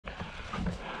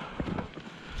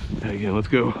that again. Let's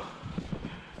go.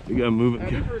 We gotta move it.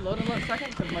 Can I reload him a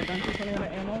second because my gun's just running out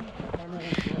of ammo? I don't know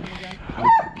if it's loading again.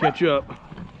 Catch up.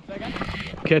 Second?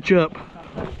 Catch up.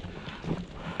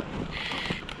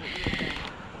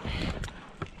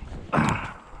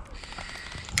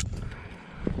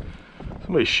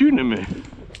 Somebody's shooting at me.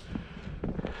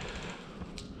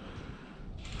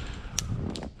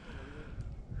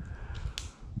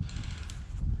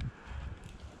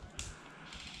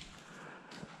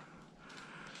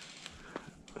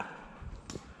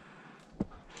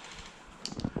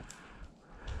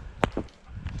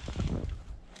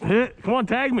 Hit. Come on,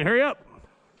 tag me. Hurry up.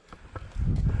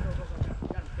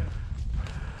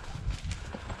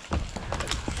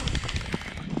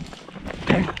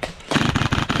 Dang.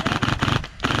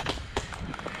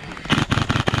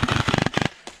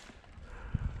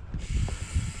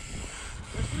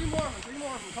 There's three more of them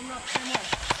coming up the same way.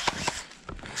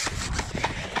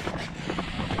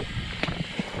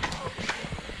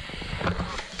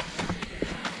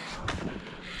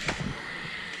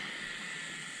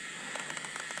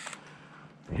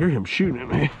 I hear him shooting at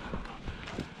me.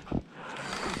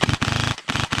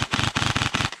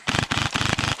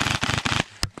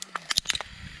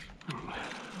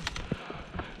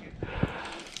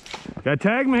 Gotta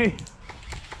tag me.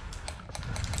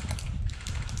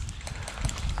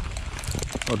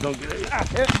 Oh, don't get it. Ah,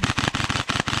 hit.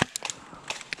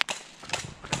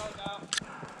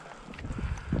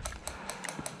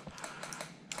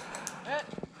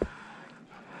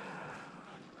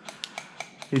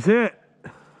 He's hit.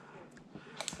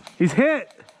 He's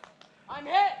hit. I'm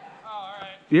hit. Oh, all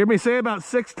right. You hear me say about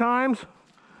 6 times? Well,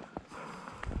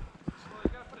 he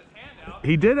gotta put his hand out.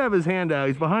 He did have his hand out.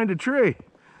 He's behind a tree.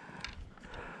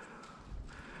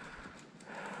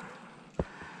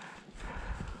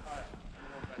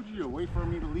 Did you wait for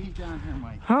me to leave down here,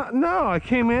 Mike? Huh? No, I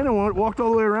came in and walked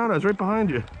all the way around. I was right behind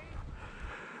you.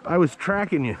 I was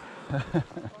tracking you.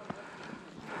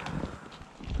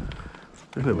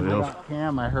 There's nobody else.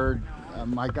 Cam, I heard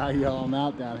my guy yelling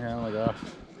out down here. I'm like, oh,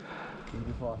 we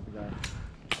just lost the guy.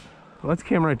 Well, that's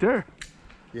Cam right there.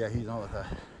 Yeah, he's on with that.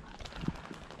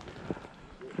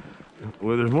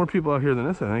 Well, there's more people out here than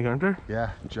this, I think, aren't there?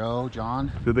 Yeah, Joe,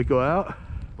 John, Did they go out?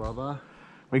 Bubba.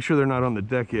 Make sure they're not on the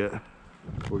deck yet.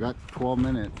 We got 12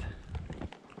 minutes.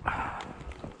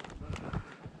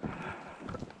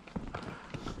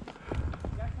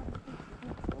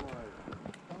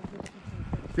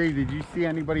 Steve, did you see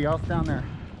anybody else down there?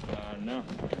 No.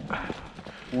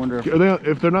 Wonder if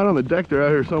If they're not on the deck, they're out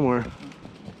here somewhere.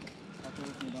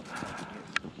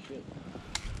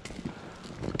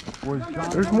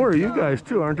 There's more of you guys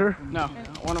too, aren't there? No,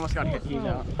 one of us got hit. He's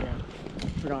out. Yeah.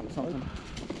 Forgotten something.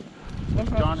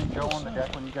 John and Joe on the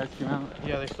deck when you guys came out?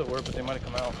 Yeah, they still were, but they might have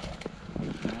come out.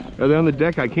 Are they on the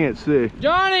deck? I can't see.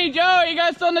 Johnny, Joe, you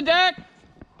guys still on the deck?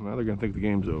 Now they're gonna think the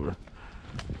game's over.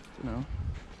 No.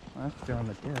 That's still on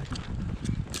the deck.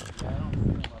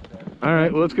 All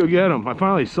right, well, let's go get them. I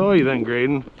finally saw you then,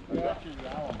 Graydon.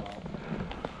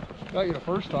 Got you the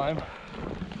first time.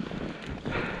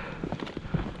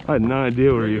 I had no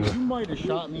idea where you were. You might have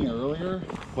shot me earlier,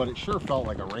 but it sure felt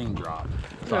like a raindrop.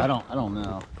 So Yeah. I don't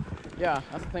know. Yeah,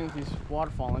 that's the thing with these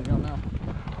waterfalling. You don't know.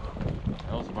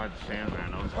 That was by the sand, man.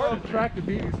 That was Hard hard to track the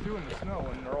bees too in the snow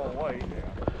when they're all white.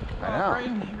 I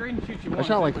know. Graydon shoots you I once,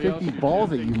 shot like everybody 50 else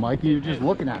balls at you, Mike, and you're just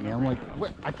looking at me. I'm like,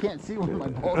 what? I can't see where my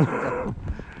balls are going.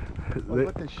 Like,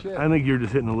 what the shit? I think you're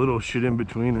just hitting a little shit in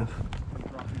between us.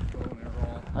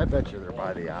 I bet you they're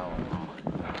by the owl.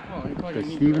 Oh, you probably Because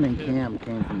need Steven to and hit. Cam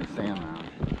came from the sand mound.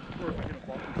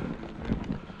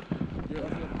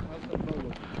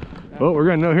 Well, we're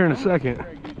gonna know here in a second.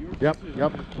 Yep.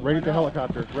 Ready at the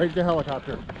helicopter. Ready at the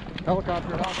helicopter.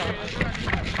 Helicopter.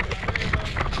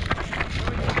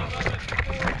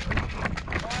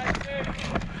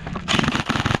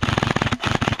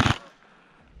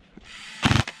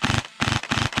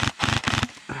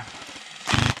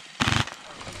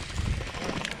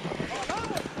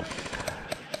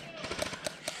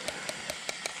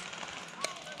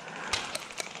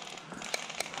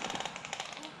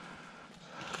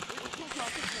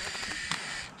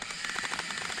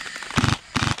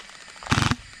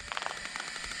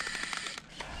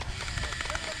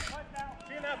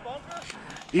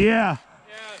 Yeah.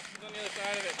 Yeah, he's on the other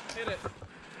side of it. Hit it.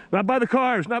 Not by the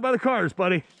cars. Not by the cars,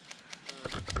 buddy.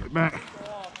 Get back.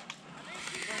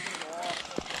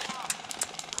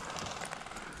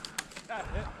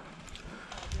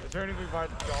 Is there anything by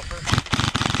the chopper?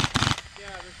 Yeah,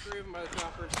 there's 3 of them by the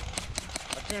choppers.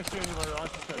 I can't see anybody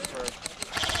else at first.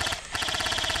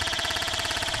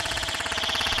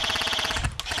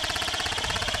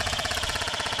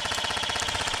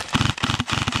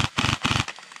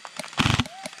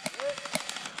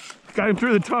 Got him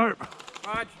through the tarp.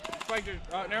 Watch. Spike just.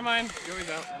 Oh, never mind. Joey's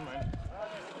out. Never mind.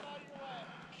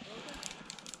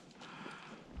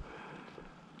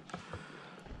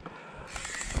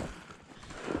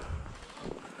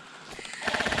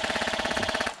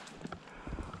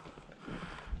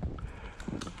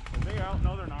 Are they out?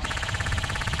 No, they're not.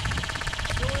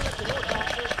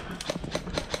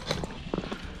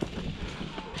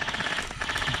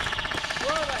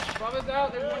 Bubba's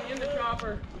out. There's one in the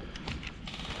chopper.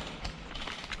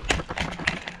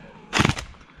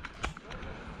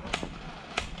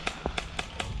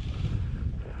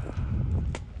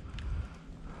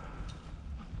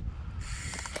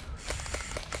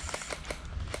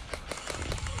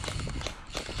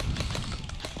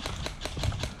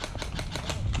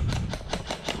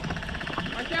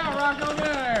 Watch out, Rock, over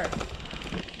there.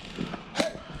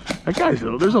 That guy's,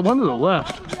 there's a one to the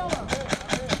left.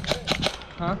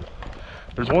 Huh?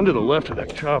 There's one to the left of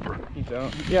that chopper. He's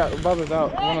out. Yeah, Bubba's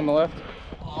out. One on the left.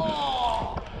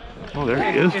 Oh,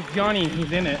 there he is. It's Johnny.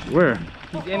 He's in it. Where?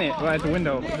 He's in it. Right at the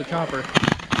window of the chopper.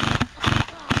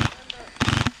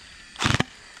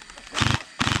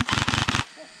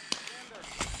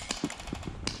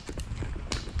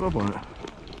 Up on it.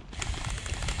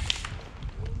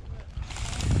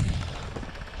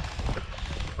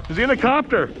 He's in a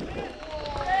copter.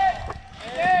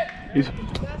 He's.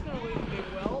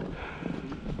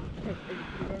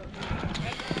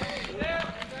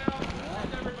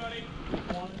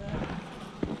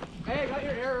 Hey, I got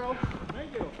your arrow.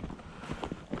 Thank you.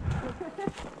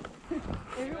 If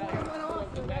it would have went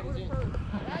off, then that would have hurt.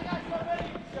 I got so many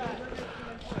shots.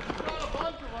 You got a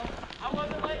bunch of them. I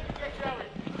wasn't letting you get Joey.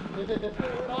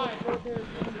 Fine.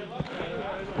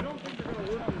 I don't think they're going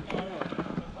to work in the fire.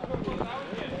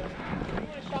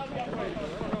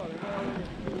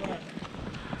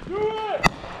 Do it!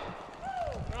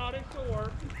 No, they still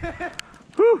work.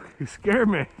 Whew, you scared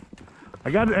me.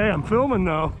 I got it. Hey, I'm filming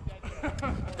though.